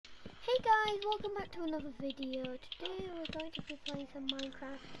guys, welcome back to another video. Today we're going to be playing some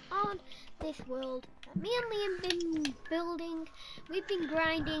Minecraft on this world that me and Liam been building. We've been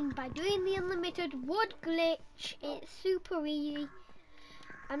grinding by doing the unlimited wood glitch. It's super easy.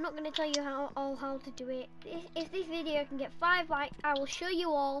 I'm not going to tell you how to do it. If this video can get 5 likes, I will show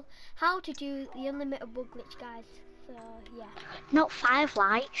you all how to do the unlimited wood glitch, guys. So yeah. Not 5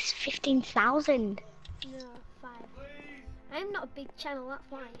 likes, 15,000. No, 5. I'm not a big channel, that's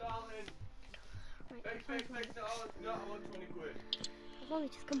why. Right, I've only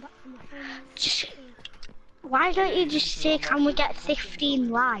just come back from my friends. Why don't you just say, can we get 15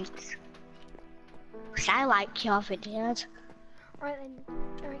 likes? Because I like your videos. Right then,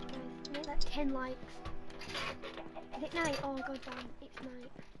 alright guys, make that 10 likes. Is it night? Oh god damn, it's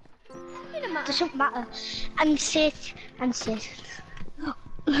night. It doesn't matter. Doesn't matter. And sit.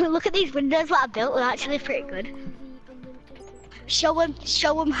 Look at these windows that I built, they're actually pretty good. Show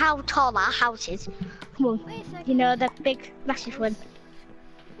them how tall our house is. Come on, Wait a second. you know, the big, massive one.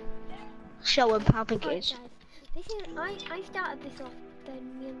 Show them how big it is. Guys, this is, I started this off,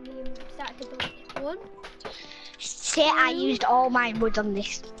 then me and Liam started to build it. 1, Say I used all my wood on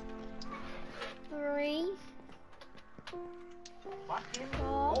this. 3,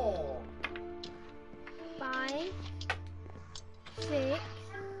 4, 5, 6,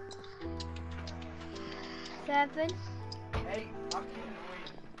 7,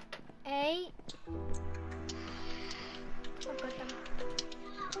 8. Oh god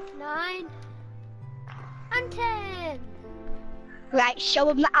damn. 9 and 10. Right, show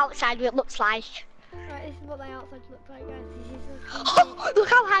them the outside what it looks like. Right, this is what the outside looks like, guys. This is Oh, look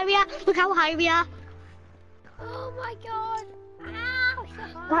how high we are! Look how high we are! oh my god! Ow, it's so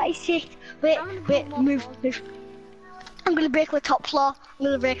hard. That is sick. Wait, move. I'm gonna break the top floor. I'm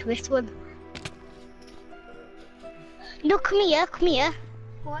gonna break this one. No, come here.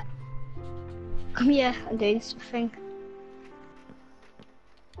 What? Come here, I'm doing something.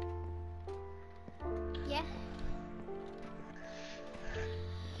 Yeah.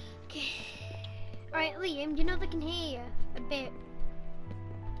 Okay. Right, Liam, do you know they can hear you a bit?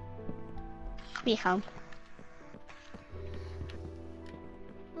 Come here, home.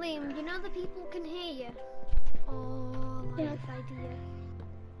 Liam, do you know the people can hear you? Oh, I like this idea.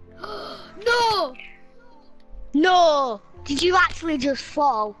 No! No! Did you actually just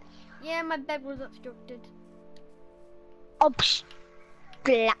fall? Yeah, my bed was obstructed.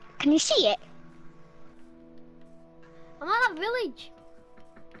 Can you see it? I'm at that village.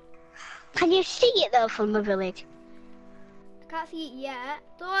 Can you see it though from the village? I can't see it yet.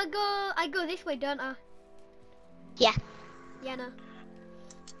 So I go this way, don't I? Yeah. Yeah, no.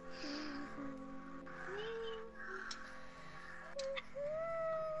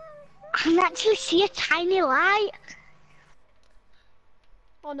 I can actually see a tiny light.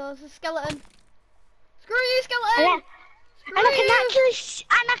 Oh no, it's a skeleton. Screw you, skeleton! And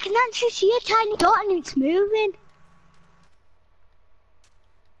I can actually see a tiny dot and it's moving.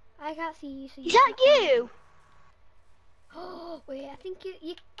 I can't see you. So Is that you? Oh wait, I think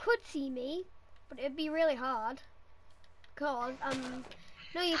you could see me, but it'd be really hard. Cause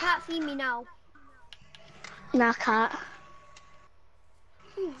no, you can't see me now. No, I can't.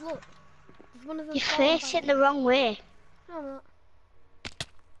 Ooh, look. There's one of them. You're facing the wrong way. No, I'm not.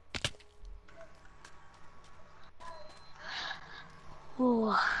 Oh.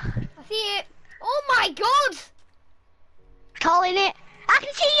 I see it. Oh my god! Calling it. I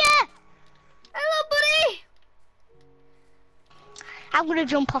can see you! Hello, buddy! I'm gonna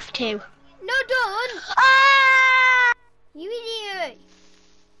jump off too. No, don't! Ah! You idiot!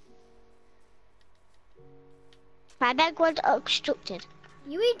 My bed was obstructed.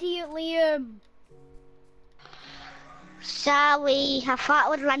 You idiot, Liam! Sorry, I thought I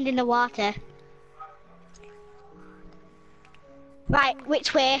would land in the water. Right,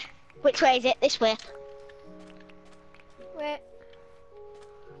 which way? Which way is it? This way. Wait.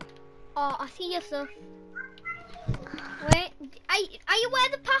 Oh, I see your stuff. Wait, are you where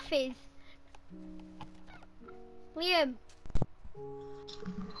the path is? Liam.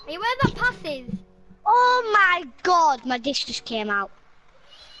 Are you where that path is? Oh my god, my dish just came out.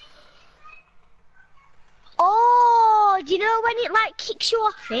 Oh, do you know when it like kicks you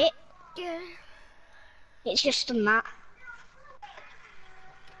off it? Yeah. It's just done that.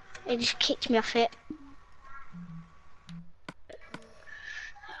 It just kicked me off it.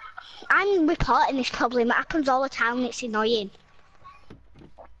 I'm reporting this problem. It happens all the time and it's annoying.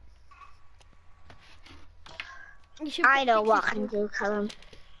 I know what I can do, Callum.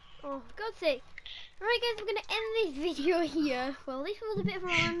 Oh, for God's sake. Alright guys, we're going to end this video here. Well, this was a bit of a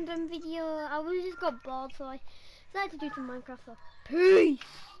random video. I just got bored, so I decided to do some Minecraft stuff. Peace!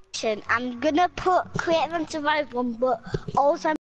 listen, I'm gonna put creative and survival one, but also